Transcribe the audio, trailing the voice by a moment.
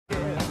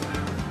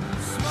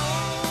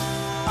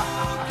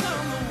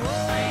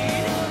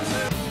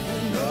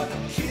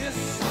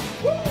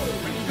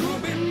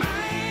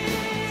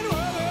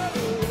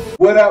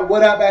What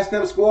up,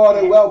 SM Squad,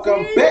 and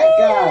welcome back,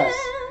 guys.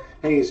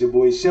 Hey, it's your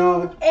boy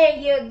Sean.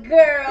 And your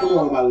girl. Come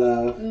on, my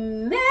love.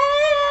 May.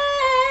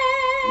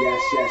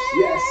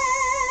 Yes.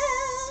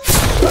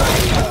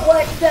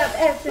 What's up,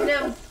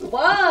 S&M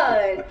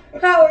Squad?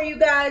 How are you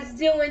guys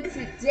doing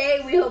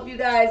today? We hope you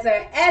guys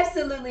are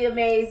absolutely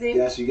amazing.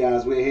 Yes, you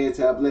guys, we're here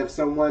to uplift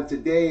someone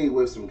today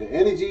with some good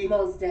energy.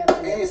 Most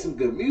definitely. And some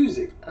good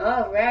music.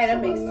 All right,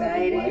 I'm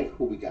excited. Wife,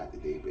 who we got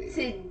today, baby?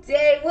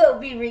 Today we'll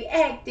be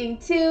reacting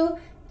to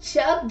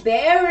Chuck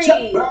Berry.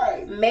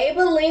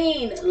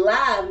 Maybellene,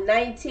 live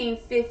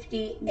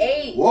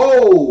 1958.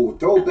 Whoa,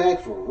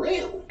 throwback for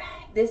real.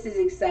 This is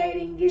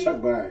exciting.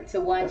 Chuck Berry. To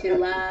watch it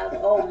live.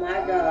 Oh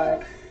my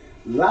God.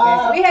 Live.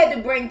 Yes, we had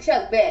to bring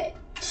Chuck back.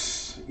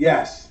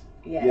 Yes,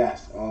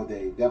 all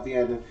day. Definitely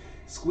had to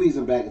squeeze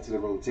him back into the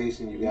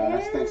rotation, you guys.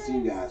 Yes. Thanks to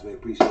you guys. We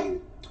appreciate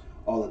it.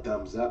 All the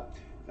thumbs up.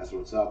 That's what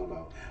I'm talking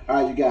about. All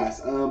right, you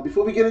guys.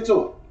 Before we get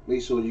into it,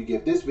 make sure you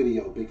give this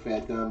video a big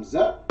fat thumbs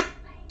up.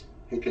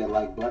 Hit that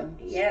like button.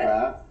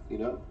 Subscribe. You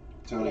know,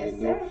 turn on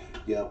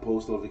your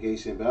post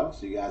notification bell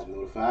so you guys be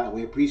notified, and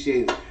we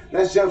appreciate it.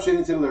 Let's jump straight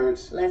into the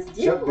lyrics. Let's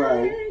do Chuck it.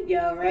 Berry.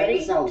 Y'all ready?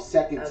 This is our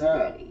second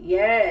time. Ready.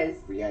 Yes.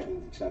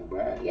 Reacting to Chuck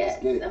Berry. Yes.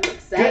 Let's get it. I'm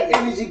excited.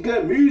 Good energy,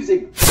 good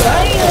music.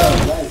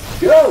 Bam. Let's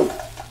go.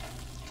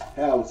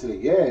 Hell to the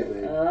yeah,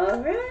 baby.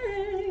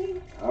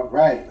 All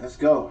right, let's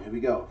go. Here we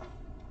go.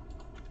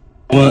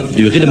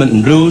 Du rhythm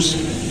and blues,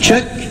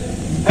 Chuck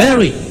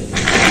Berry.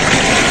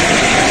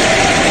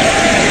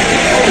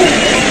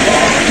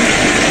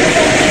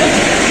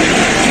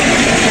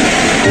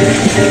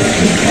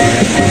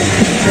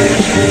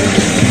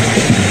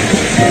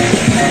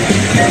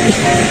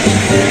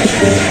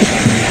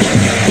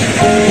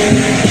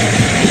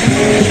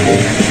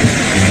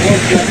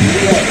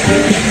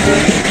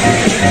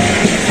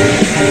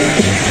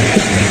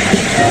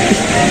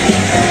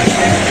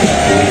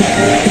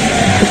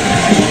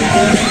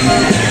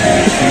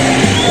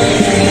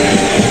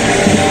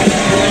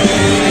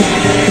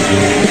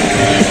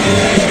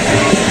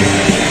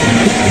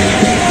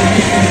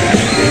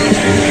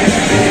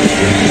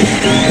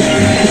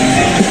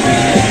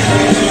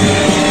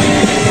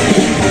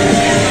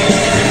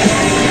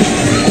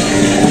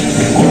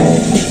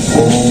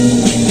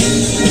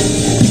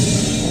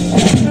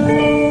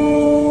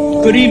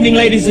 Good evening,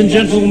 ladies and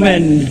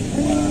gentlemen,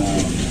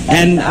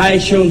 and I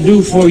shall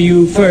do for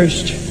you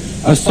first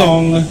a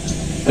song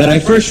that I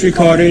first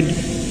recorded,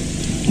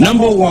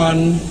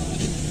 #1.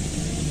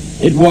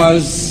 It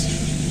was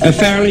a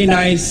fairly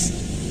nice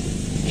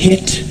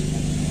hit,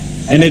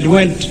 and it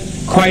went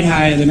quite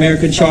high in the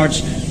American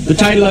charts. The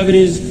title of it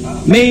is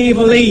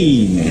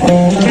Maybellene.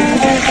 Oh,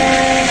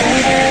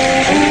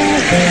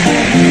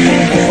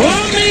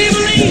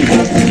 Maybellene,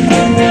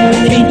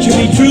 can't you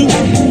be true?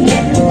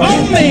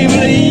 Oh,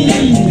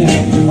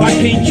 Maybellene, why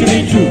can't you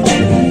be true?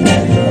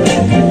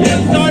 You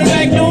started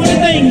back doing the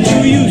things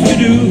you used to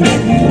do.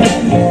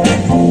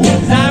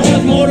 As I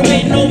was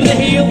motivating over the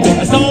hill,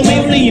 I saw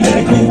Maybellene in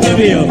a coupe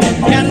bill.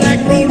 Cadillac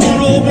rolled on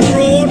over the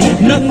road,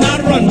 nothing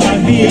out run by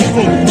V8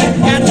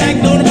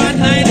 Cadillac going about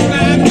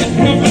 95, just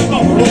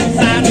bumping road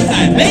side to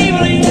side.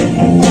 Maybellene,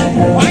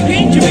 why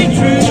can't you be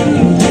true?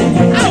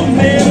 Oh,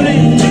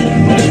 Maybellene,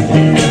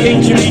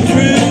 can't you be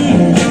true?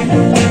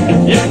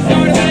 You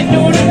started back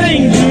doing the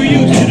things you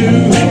used to do.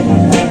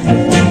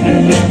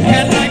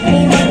 Cadillac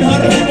pulled like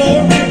 104,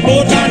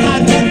 both times I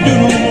couldn't do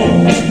no more.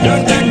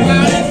 Turned back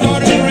clouds and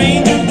started to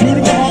rain, through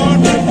the hard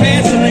for the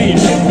passing lane.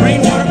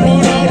 Rainwater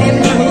blowing all under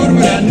my hood,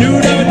 but I knew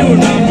they were doing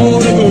my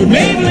motor good.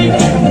 Maybellene,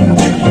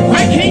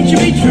 why can't you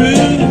be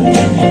true?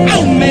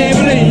 Oh,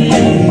 Maybellene,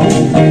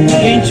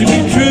 can't you be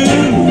true?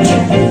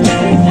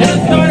 You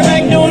started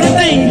back doing the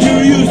things you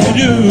used to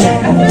do.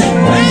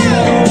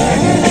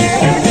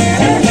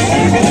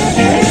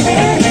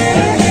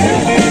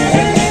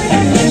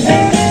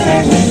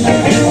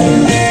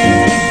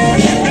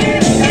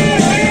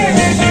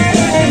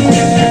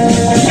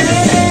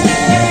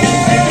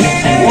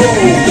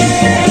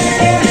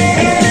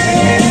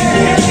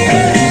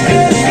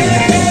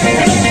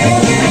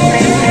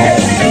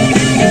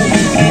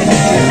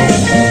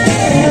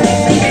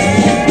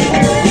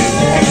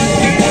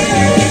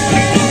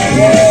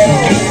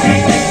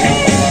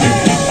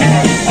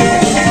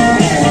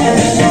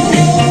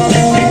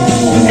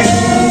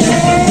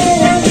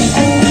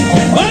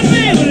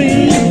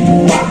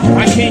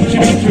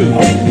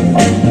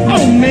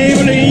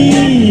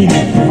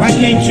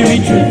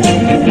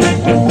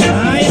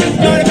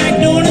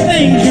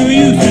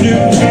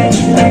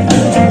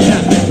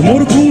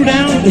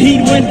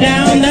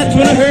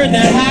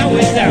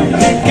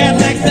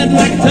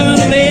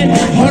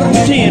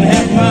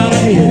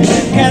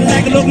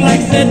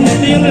 Like setting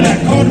still, and I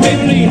caught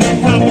Maybellene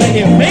on top of the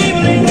hill.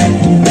 Maybellene,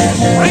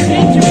 why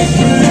can't you be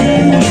true?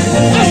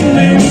 Oh,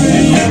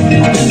 Maybellene,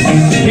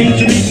 can't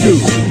you be true?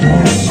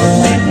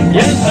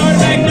 You started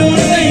back doing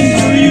the things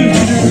you used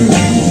to do.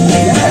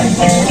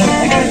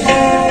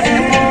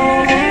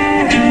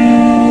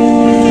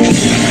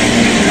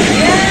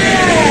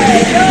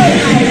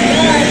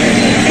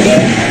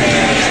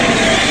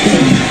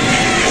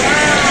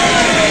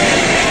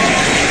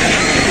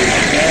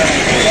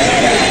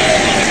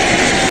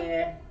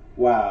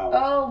 Wow.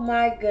 Oh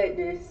my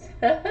goodness.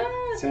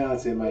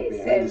 Talented might be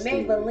He an said,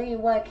 understatement. Maybellene,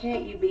 why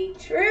can't you be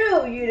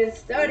true? You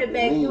just started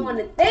back Maybelline. doing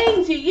the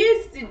things you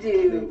used to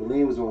do.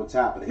 Maybelline was on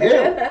top of the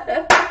hill.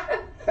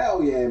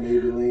 Hell yeah,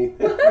 Maybelline.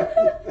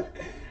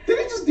 Did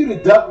he just do the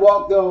duck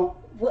walk though?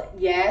 What?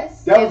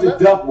 Yes. That was a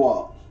duck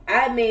walk.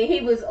 I mean,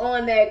 he was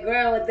on that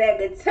ground with that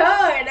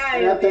guitar, and I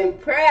am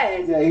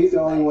impressed. Yeah, he's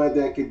the only one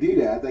that could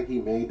do that. I think he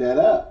made that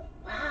up.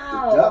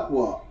 Wow. The duck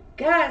walk.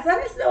 Guys,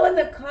 let us know in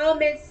the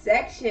comments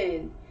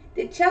section.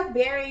 Did Chuck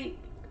Berry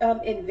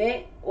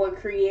invent or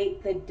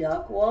create the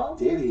duck walk?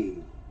 Did he?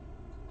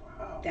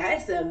 Wow.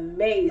 That's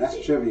amazing.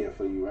 That's trivia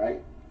for you,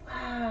 right?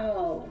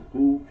 Wow.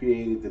 Who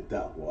created the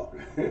duck walk?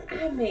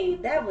 I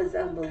mean, that was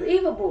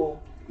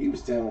unbelievable. He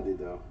was talented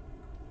though.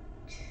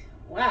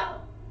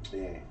 Wow.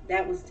 Yeah.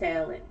 That was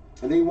talent.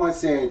 And they once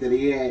said that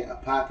he had a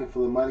pocket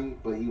full of money,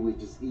 but he would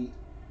just eat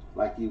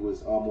like he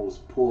was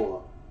almost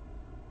poor.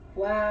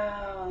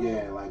 Wow.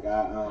 Yeah, like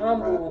I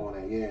read up on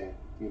that. Yeah,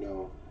 you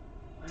know,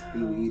 wow. He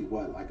would eat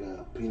what, like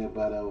a peanut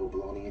butter or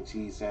bologna and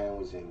cheese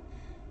sandwich, and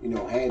you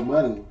know, had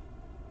money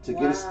to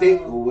get a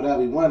steak or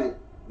whatever he wanted,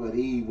 but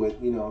he would,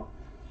 you know,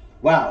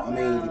 wow. I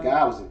mean, the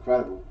guy was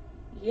incredible.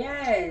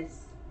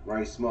 Yes.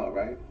 Very smart,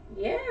 right?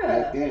 Yeah.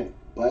 Back then,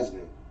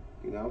 buzzing,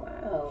 you know.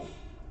 Wow.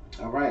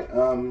 All right.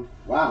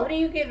 Wow. What do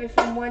you give it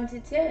from 1 to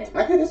 10?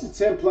 I give this a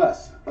 10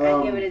 plus.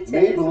 I give it a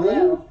 10 as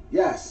well.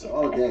 Yes,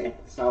 all day.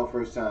 It's our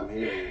first time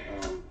hearing.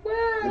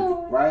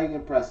 Wow. Right,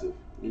 impressive.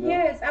 You know?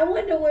 Yes, I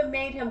wonder what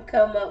made him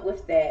come up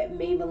with that.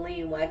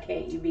 Maybellene, why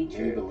can't you be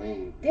true?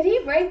 Maybellene. Did he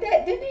write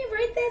that? Didn't he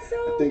write that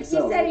song? I think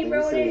so. He said he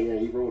wrote it. Yeah,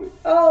 he wrote it.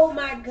 Oh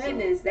my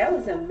goodness, that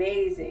was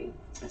amazing.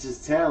 It's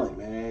just talent,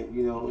 man.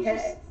 You know,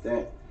 it's just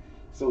that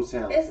so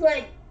talented. It's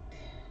like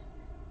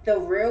the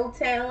real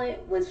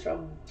talent was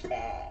from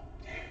back.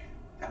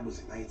 That was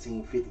in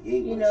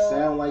 1958. You When know, it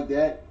sound like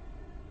that,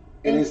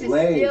 and his to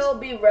legs still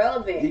be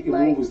relevant. He can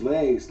move his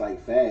legs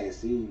like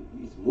fast. He's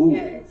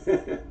moving.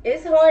 Yes.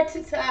 It's hard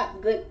to top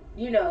good,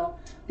 you know,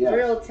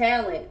 real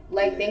talent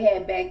like they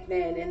had back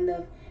then in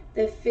the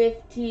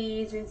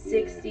 50s and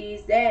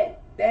 60s.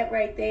 That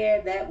right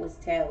there, that was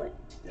talent.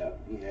 Yep,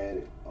 he had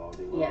it all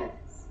day long.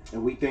 Yes.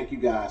 And we thank you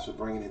guys for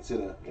bringing it to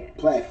the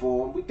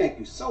platform. We thank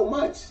you so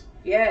much.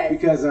 Yes.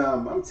 Because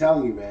I'm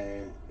telling you,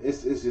 man,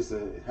 it's just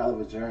a hell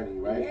of a journey,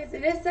 right? Yes,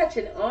 and it's such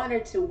an honor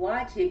to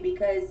watch it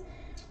because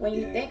when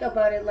you think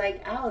about it,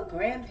 like our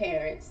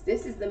grandparents,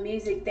 this is the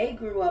music they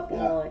grew up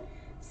on.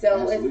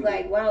 So it's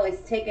like, wow,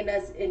 it's taking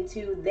us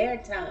into their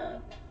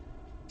time.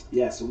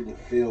 Yeah, so we can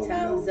feel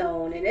time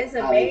zone, and it's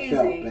how they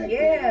felt amazing. back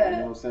Yeah, then, you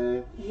know what I'm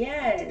saying?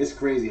 Yes, it's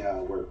crazy how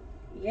it works.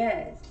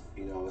 Yes,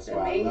 you know that's it's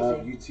why amazing. I love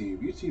YouTube.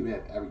 YouTube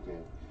have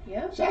everything.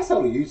 Yeah, shouts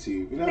out to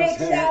YouTube. You know big what I'm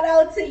saying? shout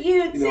out to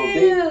YouTube.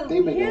 You know they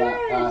make a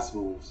lot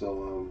possible.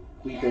 So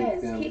we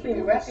thank them keeping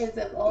for records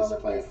of all this of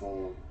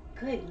platform.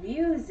 This good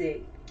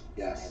music.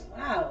 Yes. Like,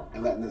 wow.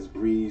 And letting us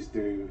breeze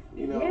through.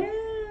 You know.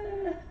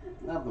 Yeah.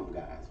 Love them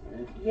guys,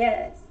 man.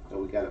 Yes. So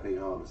we gotta pay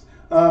homage.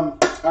 All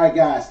right,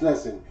 guys,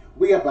 listen.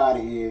 We up out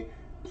of here.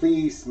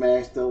 Please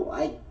smash the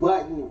like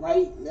button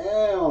right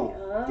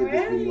now. Give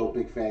this video a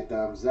big fat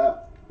thumbs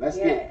up. Let's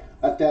get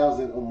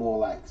 1,000 or more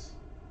likes.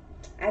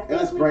 I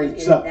think let's we bring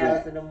get Chuck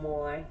 1,000 back. or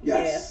more.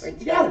 Yes, Yeah, for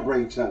you gotta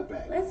bring Chuck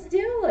back. Let's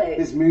do it.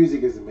 His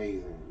music is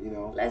amazing. You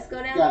know. Let's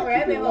go down the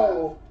rabbit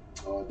hole.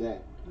 All day.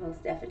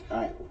 Most definitely.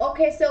 All right.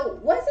 Okay, so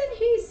wasn't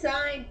he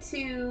signed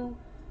to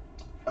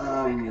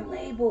a record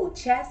label,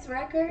 Chess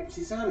Records?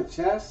 He signed to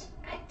Chess?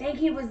 I think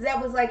he was. That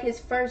was like his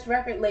first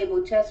record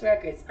label, Chess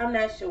Records. I'm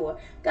not sure.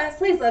 Guys,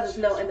 please let us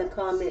know in the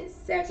comments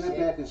section. Is that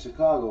back in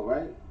Chicago,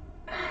 right?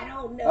 I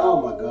don't know.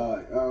 Oh my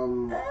God.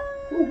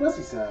 Who was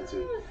he signed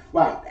to?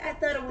 Wow. I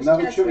thought it was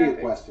another Chess trivia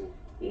Records. question.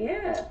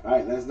 Yeah. All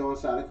right, let us know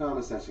inside the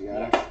comment section,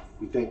 guys. Yes.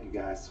 We thank you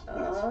guys. All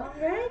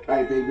right. All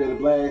right, baby, you had a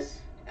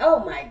blast.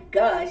 Oh my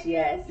gosh,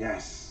 yes.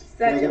 Yes.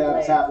 Such Can I get a out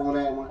blast. top on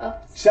that one? Oh,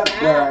 Chuck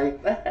Berry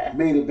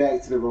made it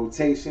back to the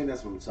rotation.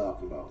 That's what I'm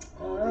talking about.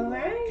 All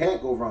right.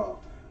 Can't go wrong.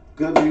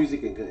 Good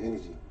music and good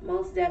energy.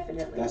 Most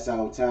definitely. That's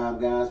our time,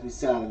 guys. We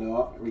signing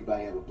off.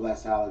 Everybody have a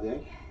blessed holiday.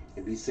 Yes.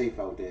 And be safe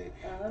out there.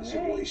 It's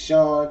your boy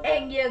Sean.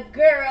 And your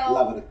girl.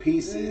 Love of the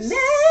pieces. May.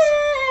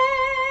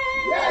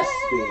 Yes,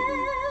 baby.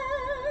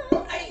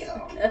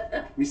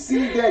 Bam.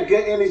 Receive that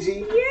good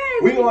energy.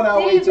 Yes. We on our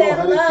way to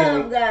 100K.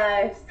 Love,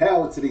 guys.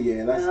 Hell to the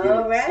year. Let's get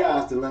it.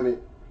 Sky's the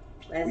limit.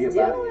 Let's do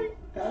it.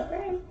 All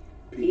right.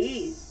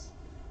 Peace.